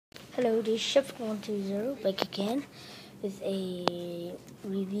Hello, this is Chef120 back again with a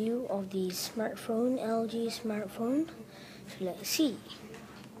review of the smartphone, LG smartphone. So let's see.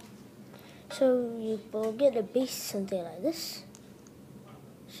 So you will get a base something like this.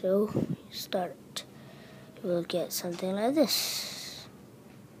 So start. You will get something like this.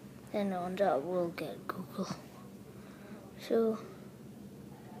 Then on top we'll get Google. So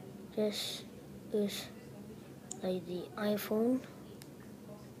this is like the iPhone.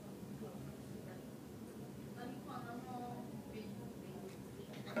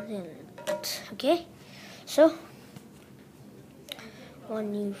 Okay, so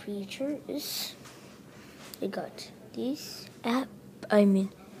one new feature is we got this app.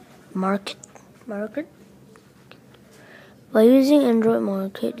 Market. By using Android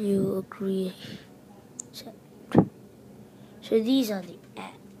Market, you agree. So these are the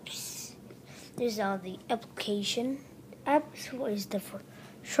apps. These are the application apps. What is the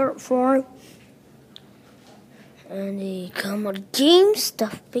short form? And they come with games,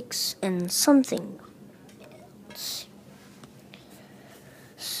 stuff picks, and something else.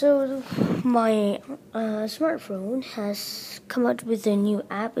 So my smartphone has come out with a new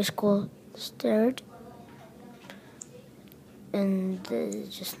app. It's called Start, and there's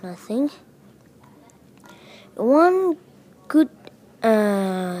just nothing. One good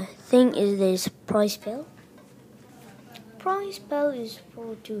thing is there's Price Pal. Price Pal is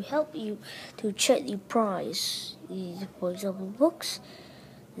to help you to check the price. For example, books,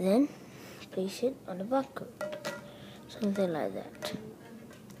 then place it on the barcode, something like that.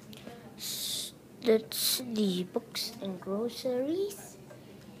 That's the books and groceries.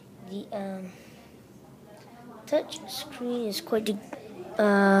 The touch screen is quite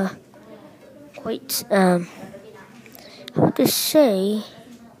how to say,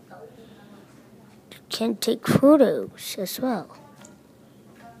 you can take photos as well.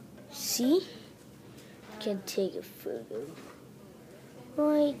 See, you can take a photo.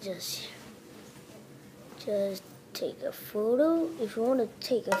 Right, just take a photo. If you want to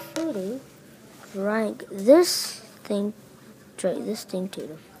take a photo, drag this thing to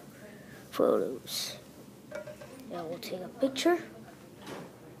the photos. Now we'll take a picture.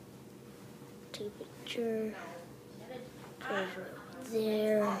 Take a picture. Over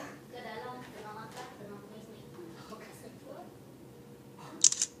there.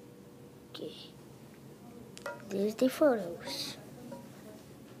 Okay. There's the photos.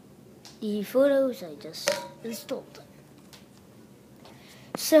 The photos I just installed.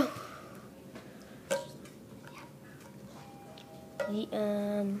 So the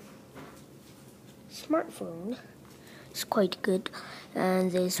smartphone is quite good,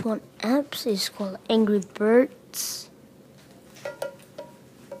 and there's one app. It's called Angry Birds.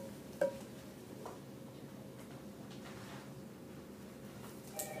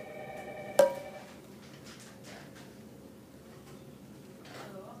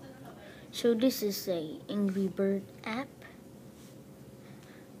 So this is a Angry Bird app.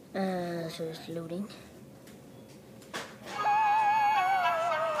 So it's loading.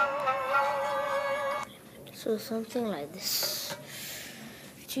 So something like this.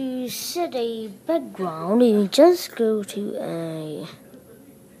 To set a background, you just go to a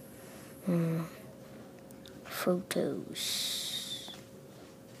photos.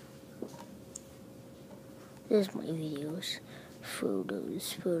 There's my videos.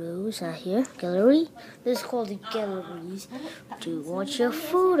 Photos are here. Gallery. This is called the galleries to watch your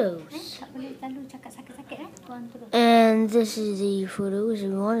photos. And this is the photos. If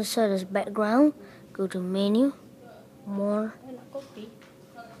you want to set as background, go to menu, more,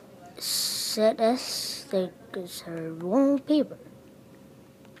 set as there's a wallpaper.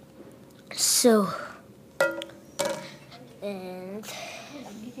 So, and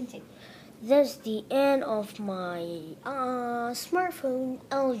that's the end of my smartphone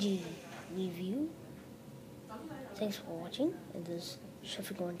LG review. Thanks for watching, and this is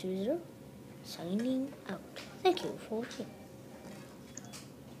Chef120 signing out. Thank you for watching.